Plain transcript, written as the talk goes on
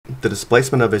The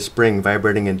displacement of a spring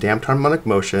vibrating in damped harmonic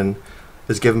motion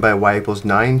is given by y equals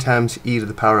 9 times e to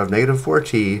the power of negative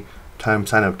 4t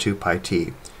times sine of 2 pi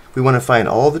t. We want to find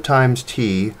all the times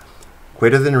t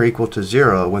greater than or equal to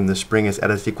 0 when the spring is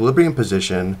at its equilibrium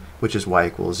position, which is y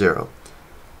equals 0.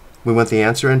 We want the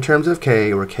answer in terms of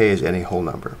k, where k is any whole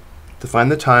number. To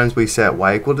find the times, we set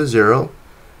y equal to 0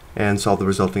 and solve the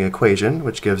resulting equation,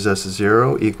 which gives us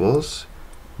 0 equals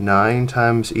 9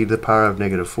 times e to the power of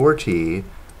negative 4t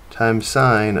times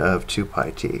sine of 2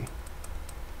 pi t.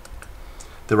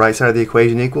 The right side of the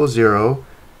equation equals 0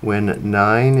 when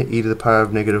 9 e to the power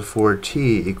of negative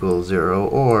 4t equals 0,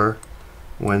 or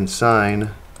when sine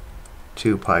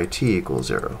 2 pi t equals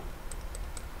 0.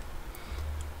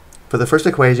 For the first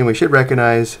equation, we should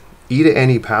recognize e to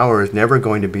any power is never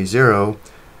going to be 0,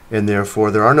 and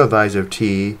therefore there are no values of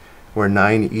t where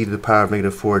 9 e to the power of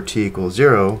negative 4t equals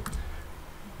 0,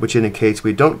 which indicates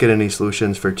we don't get any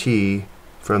solutions for t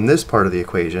from this part of the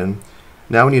equation.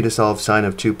 Now we need to solve sine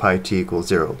of 2 pi t equals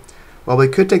 0. Well, we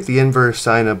could take the inverse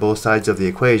sine of both sides of the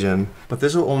equation, but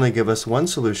this will only give us one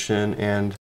solution,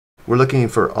 and we're looking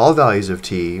for all values of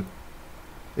t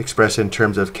expressed in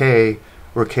terms of k,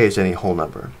 where k is any whole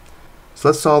number. So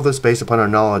let's solve this based upon our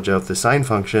knowledge of the sine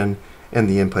function and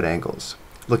the input angles.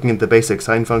 Looking at the basic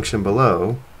sine function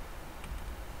below,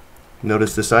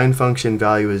 notice the sine function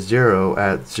value is 0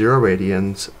 at 0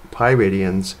 radians, pi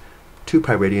radians, 2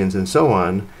 pi radians, and so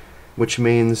on, which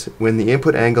means when the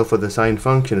input angle for the sine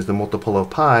function is the multiple of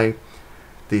pi,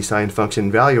 the sine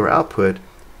function value or output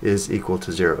is equal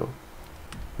to 0.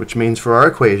 Which means for our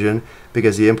equation,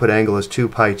 because the input angle is 2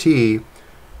 pi t,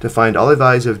 to find all the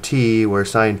values of t where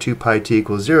sine 2 pi t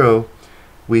equals 0,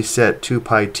 we set 2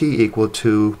 pi t equal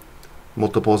to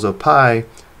multiples of pi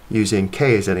using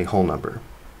k as any whole number.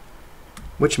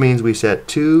 Which means we set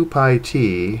 2 pi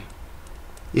t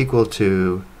equal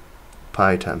to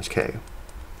pi times k.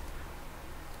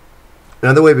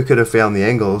 Another way we could have found the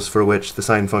angles for which the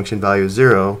sine function value is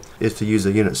 0 is to use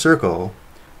a unit circle,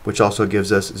 which also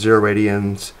gives us 0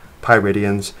 radians, pi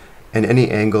radians, and any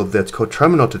angle that's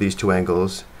coterminal to these two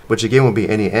angles, which again will be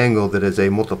any angle that is a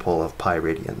multiple of pi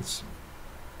radians.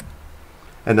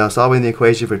 And now solving the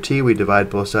equation for t, we divide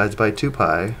both sides by 2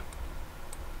 pi.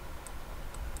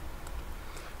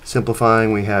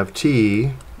 Simplifying, we have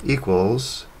t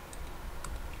equals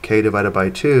k divided by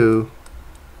 2,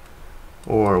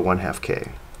 or 1/2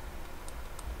 k.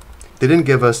 They didn't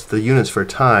give us the units for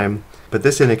time, but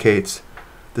this indicates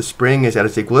the spring is at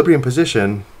its equilibrium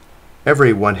position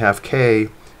every 1/2 k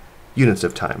units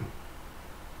of time.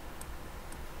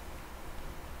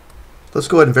 Let's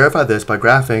go ahead and verify this by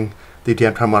graphing the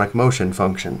damped harmonic motion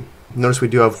function. Notice we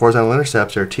do have horizontal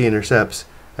intercepts, or t-intercepts,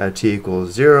 at t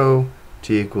equals 0,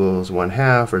 t equals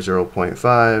 1/2 or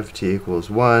 0.5, t equals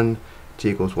 1, t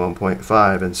equals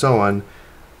 1.5, and so on,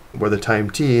 where the time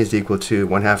t is equal to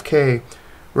 1/2 k,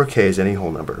 where k is any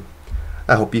whole number.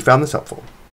 I hope you found this helpful.